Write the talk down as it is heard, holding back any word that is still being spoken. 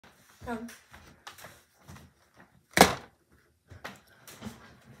Alright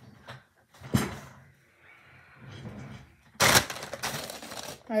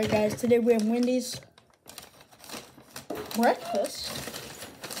guys, today we have Wendy's breakfast.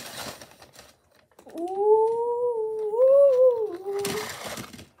 Ooh.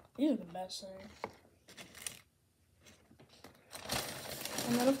 These are the best thing.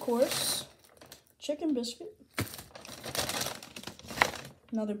 And then of course, chicken biscuit.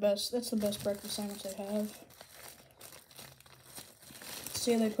 Another best, that's the best breakfast sandwich they have.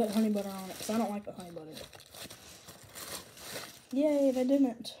 See, they put honey butter on it, because I don't like the honey butter. Yay, they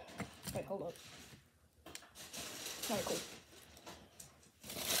didn't. Wait, hold up. Alright, cool.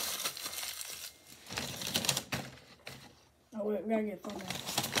 Oh, wait, we gotta get thumbnail.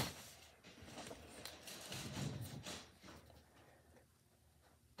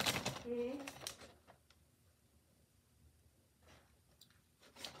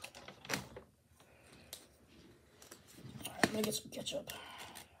 Alright, let me get some ketchup.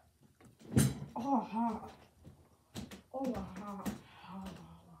 Oh, hot. Oh, hot.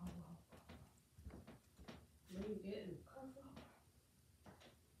 What are you getting?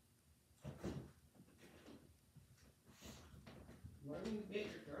 Where do you get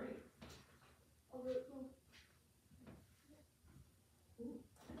your drink?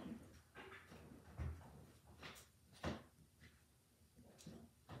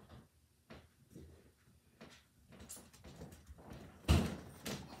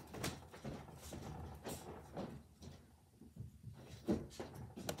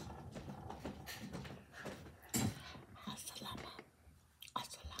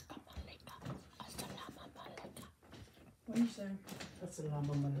 What are you saying?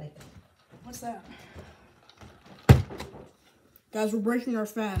 What's that? Guys, we're breaking our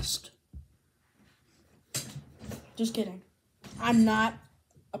fast. Just kidding. I'm not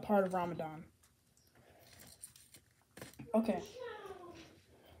a part of Ramadan. Okay.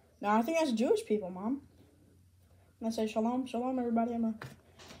 Now, I think that's Jewish people, Mom. I'm gonna say shalom, shalom, everybody. Shalom,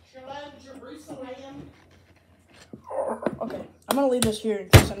 Jerusalem. Okay, I'm gonna leave this here in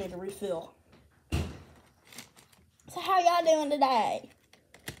case I need to refill. So how y'all doing today?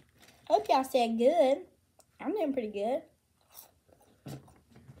 Hope y'all said good. I'm doing pretty good.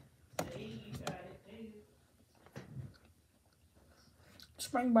 Hey, you got it too.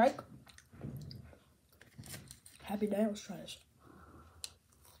 Spring break. Happy day. Let's try this.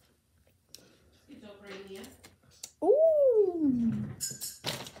 Schizophrenia. Ooh.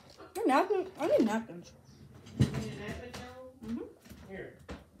 Your napkins. I need napkins. You need a napkin, Joe? Mm-hmm. Here.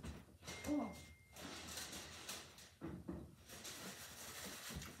 Oh.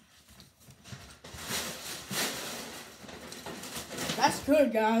 That's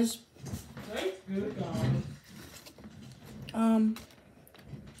good, guys. That's good, guys.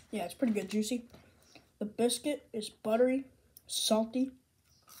 Yeah, it's pretty good, juicy. The biscuit is buttery, salty.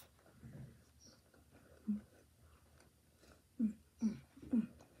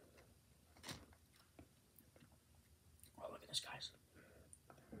 Oh, look at this, guys.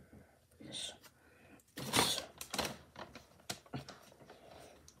 This.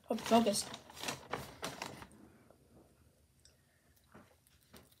 Oh, focus.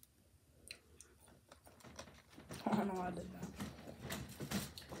 I don't know why I did that.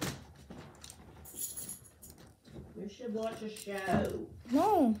 We should watch a show.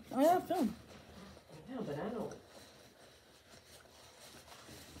 No, I have film. No, but I don't.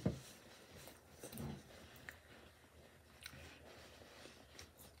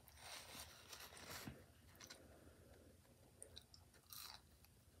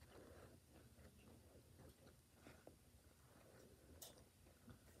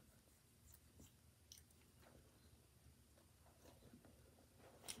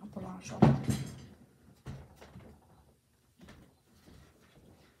 I'll put on a show.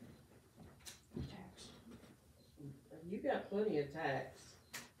 You got plenty of tax.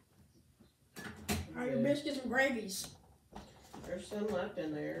 All right, your biscuits and gravies. There's some left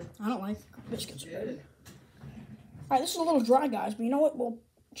in there. I don't like biscuits and gravy. Good. All right, this is a little dry, guys, but you know what? We'll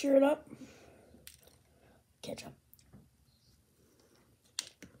cheer it up. Ketchup.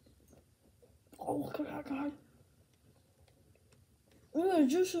 Oh, look at that, guys. Look at the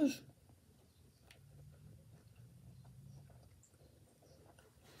juices.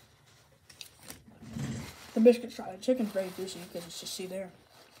 The biscuit's dry. The chicken's very juicy because it's just see there.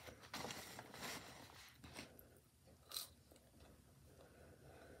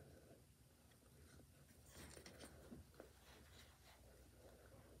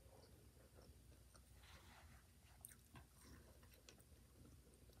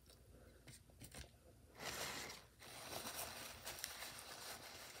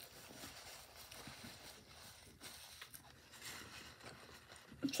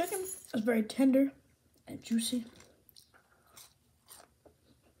 chicken is very tender and juicy.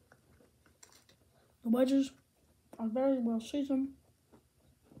 The wedges are very well seasoned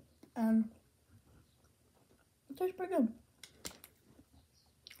and it tastes pretty good.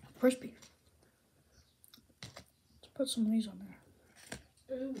 Crispy. Let's put some of these on there.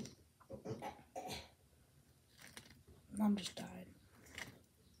 Ooh. I'm just dying.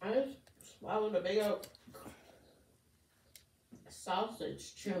 I just swallowed a big old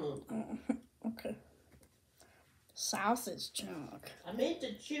sausage chunk. Okay. Sausage chunk. I meant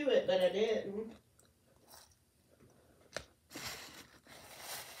to chew it, but I didn't.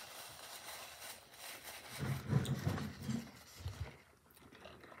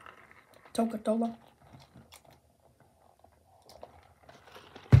 Coca-Cola.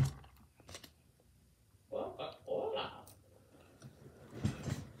 Coca-Cola.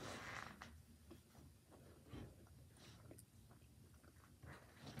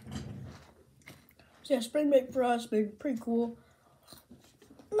 So yeah, spring break for us been pretty cool.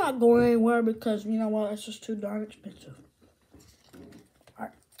 I'm not going anywhere because you know what, it's just too darn expensive.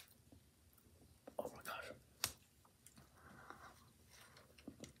 Alright. Oh my gosh.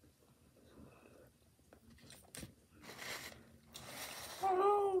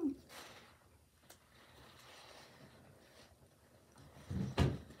 Oh.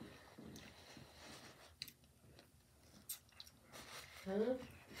 Huh?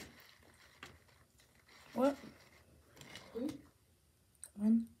 What?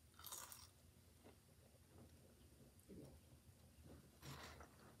 When?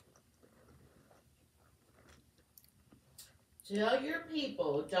 Tell your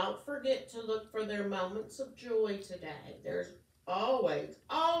people, don't forget to look for their moments of joy today. There's always,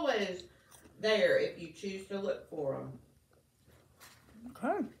 always there if you choose to look for them.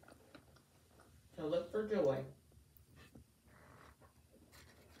 Okay. So look for joy.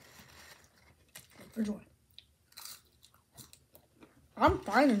 For joy. I'm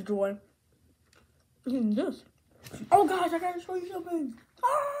finding joy. Look at this. Oh guys, I gotta show you something.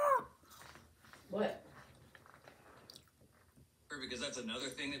 Ah! What? Because that's another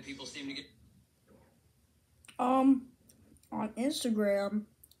thing that people seem to get. On Instagram,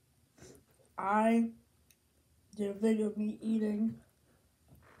 I did a video of me eating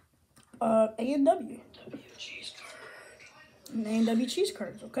A&W. Cheese curd. An A&W cheese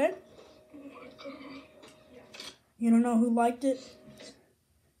curds, okay? Oh my god. You don't know who liked it?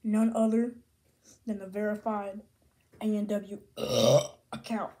 None other than the verified A&W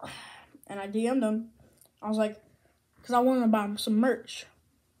account. And I DM'd them. I was like, because I wanted to buy some merch.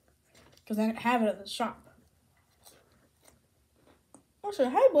 Because I didn't have it at the shop. I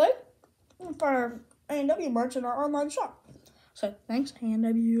said, hey Blake, I'm going to find our A&W merch in our online shop. I said, thanks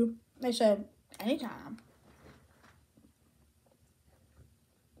A&W. They said, anytime.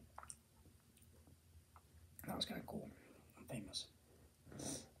 That was kind of cool. I'm famous.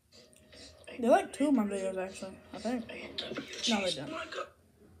 They like 2 of my videos, actually, I think. No, they didn't.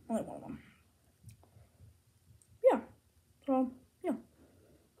 Only one of them. Yeah. So, yeah.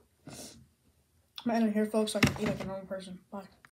 I'm going to end it here, folks, so I can eat like a normal person. Bye.